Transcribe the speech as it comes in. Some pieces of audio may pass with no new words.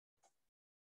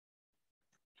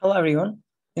Hello everyone.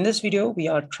 In this video, we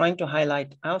are trying to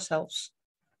highlight ourselves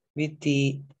with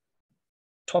the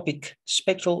topic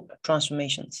spectral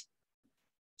transformations.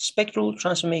 Spectral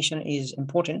transformation is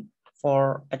important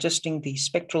for adjusting the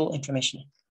spectral information.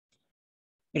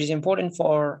 It is important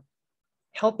for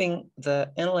helping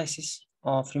the analysis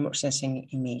of remote sensing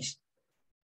image.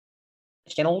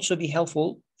 It can also be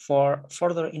helpful for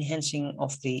further enhancing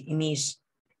of the image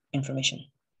information.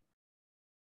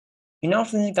 In our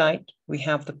guide, we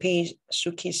have the page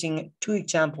showcasing two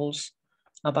examples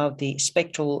about the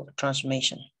spectral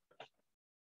transformation.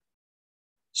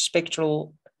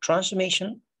 Spectral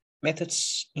transformation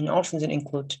methods in orphan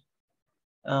include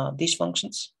these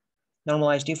functions: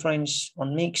 normalized difference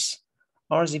on mix,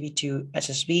 RGB to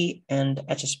SSB, and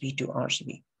HSB to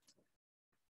RGB.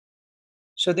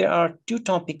 So there are two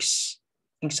topics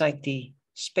inside the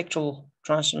spectral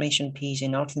transformation piece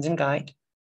in orphan guide.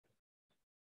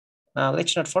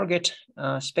 Let's not forget,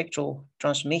 spectral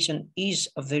transformation is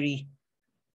a very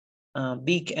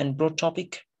big and broad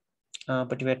topic,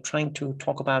 but we are trying to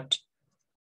talk about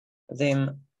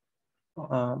them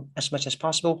as much as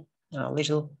possible,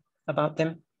 little about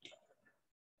them.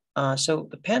 So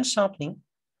the pan sharpening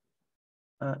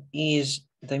is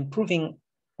the improving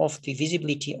of the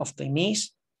visibility of the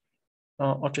image,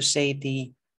 or to say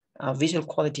the visual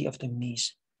quality of the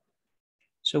image.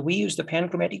 So we use the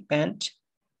panchromatic band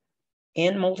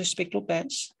and multispectral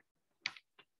bands.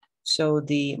 So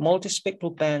the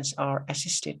multispectral bands are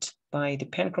assisted by the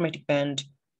panchromatic band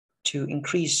to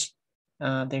increase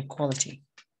their quality.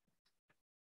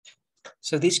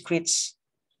 So this creates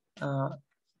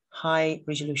high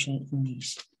resolution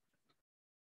image.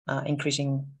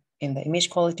 Increasing in the image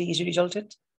quality is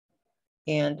resulted,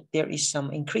 and there is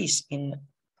some increase in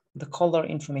the color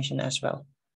information as well.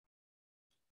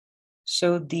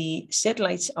 So the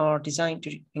satellites are designed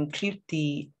to include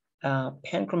the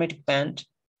panchromatic band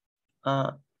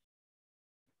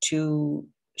to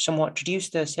somewhat reduce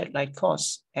the satellite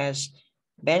costs, as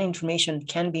band information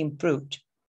can be improved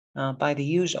by the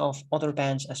use of other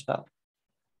bands as well.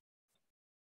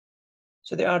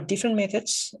 So there are different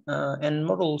methods and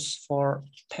models for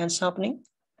pan sharpening.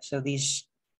 So these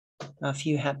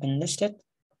few have been listed.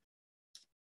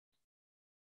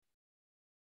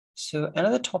 So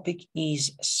another topic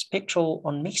is spectral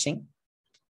unmixing.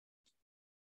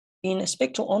 In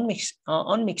spectral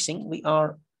unmixing, we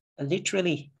are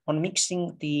literally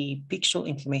unmixing the pixel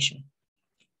information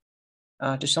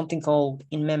to something called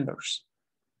in-members.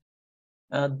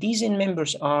 These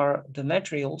in-members are the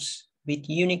materials with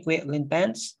unique wavelength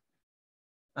bands,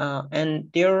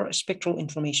 and their spectral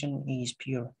information is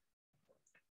pure.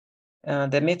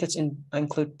 The methods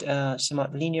include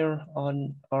somewhat linear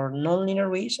or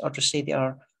non-linear ways, or to say there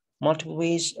are multiple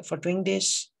ways for doing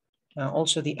this.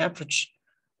 Also, the approach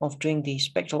of doing the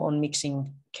spectral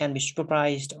unmixing can be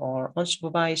supervised or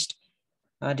unsupervised,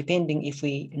 depending if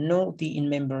we know the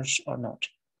in-members or not.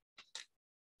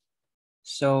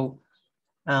 So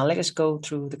let us go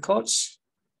through the codes.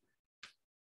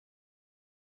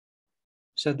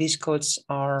 So these codes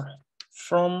are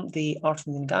from the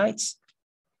orphan guides.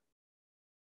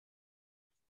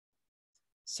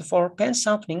 So for pan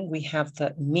sampling, we have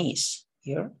the image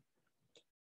here.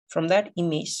 From that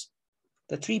image,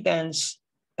 the three bands,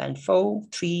 band 4,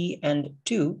 3, and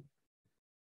 2,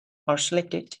 are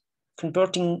selected,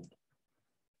 converting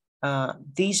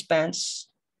these bands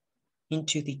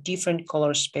into the different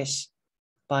color space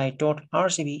by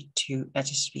 .RGB to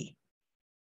HSB.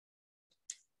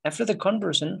 After the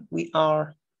conversion, we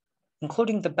are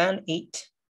including the band 8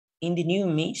 in the new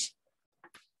image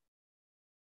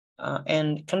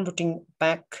and converting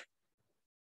back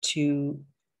to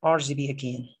RGB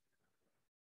again.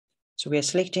 So we are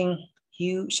selecting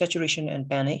hue, saturation, and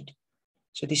band 8.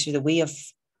 So this is the way of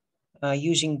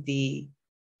using the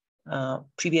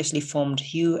previously formed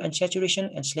hue and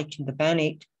saturation and selecting the band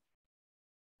 8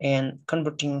 and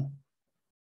converting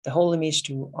the whole image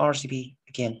to RGB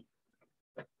again.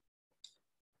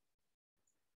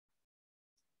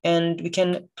 And we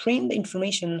can print the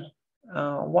information,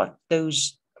 what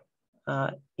those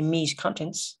image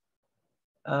contents.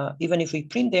 Even if we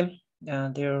print them,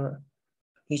 there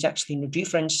is actually no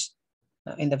difference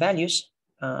in the values.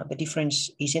 The difference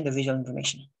is in the visual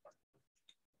information.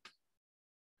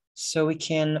 So we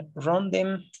can run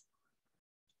them.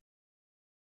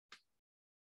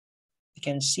 We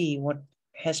can see what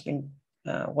has been,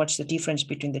 what's the difference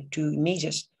between the two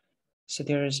images. So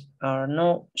there are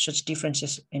no such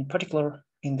differences in particular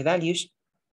in the values.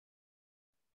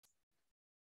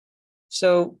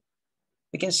 So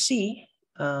we can see,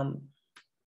 so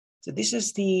this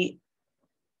is the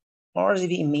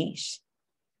RGB image.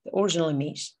 the original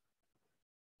image.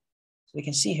 So we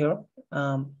can see here,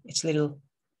 it's little.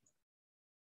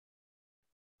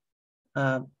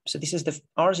 So this is the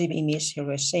RGB image here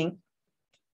we're seeing.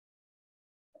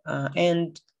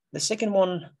 And the second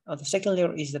one, the second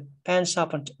layer is the pan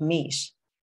sharpened image.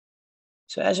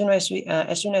 So as soon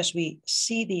as we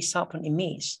see the sharpened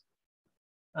image,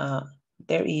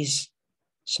 there is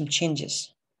some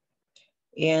changes,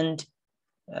 and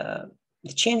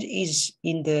the change is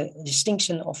in the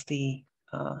distinction of the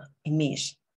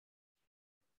image.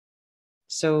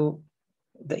 So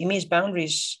the image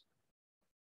boundaries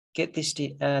get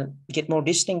more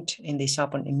distinct in the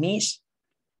sharpened image.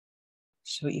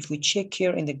 So if we check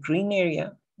here in the green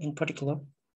area in particular,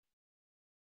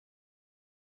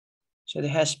 so there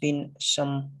has been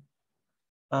some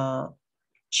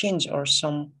change or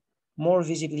some more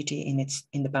visibility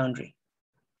in the boundary.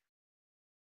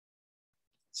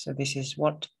 So this is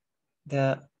what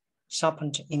the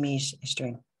sharpened image is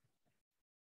doing.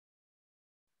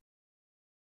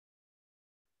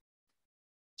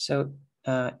 So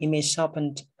image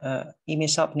sharpening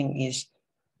is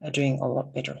doing a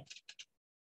lot better.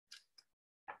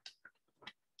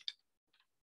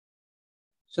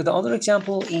 So the other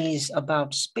example is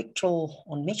about spectral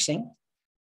unmixing.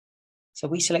 So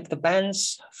we select the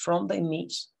bands from the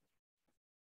image,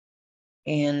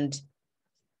 and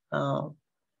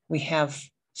we have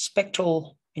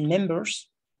spectral in members.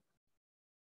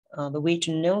 The way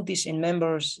to know this in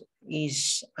members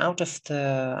is out of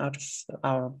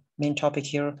our main topic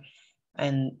here,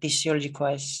 and this here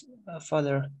requires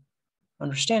further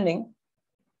understanding.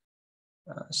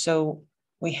 So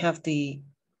we have the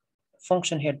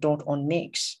function here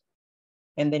 .onMix,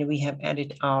 and then we have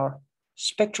added our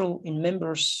spectral in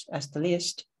members as the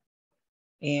list,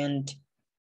 and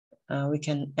we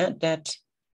can add that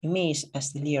image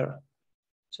as the layer.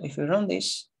 So if we run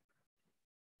this,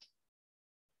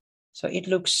 so it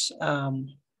looks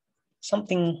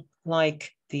something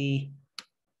like the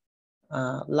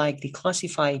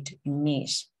classified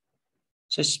image.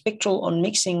 So spectral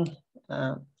unmixing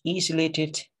is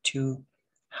related to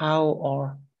how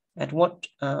or at what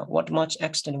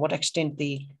extent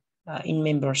the in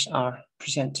members are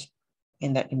present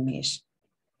in that image.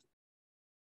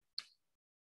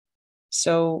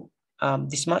 So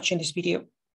this much in this video.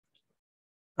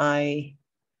 I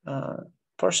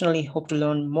personally hope to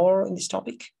learn more in this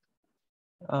topic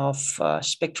of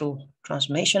spectral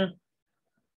transformation.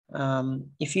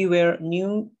 If you were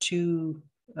new to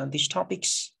these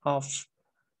topics of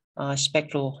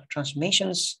spectral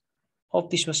transformations,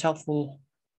 hope this was helpful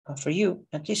for you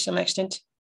at least some extent.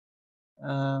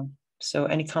 So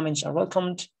any comments are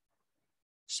welcomed.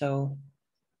 So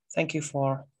thank you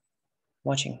for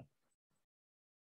watching.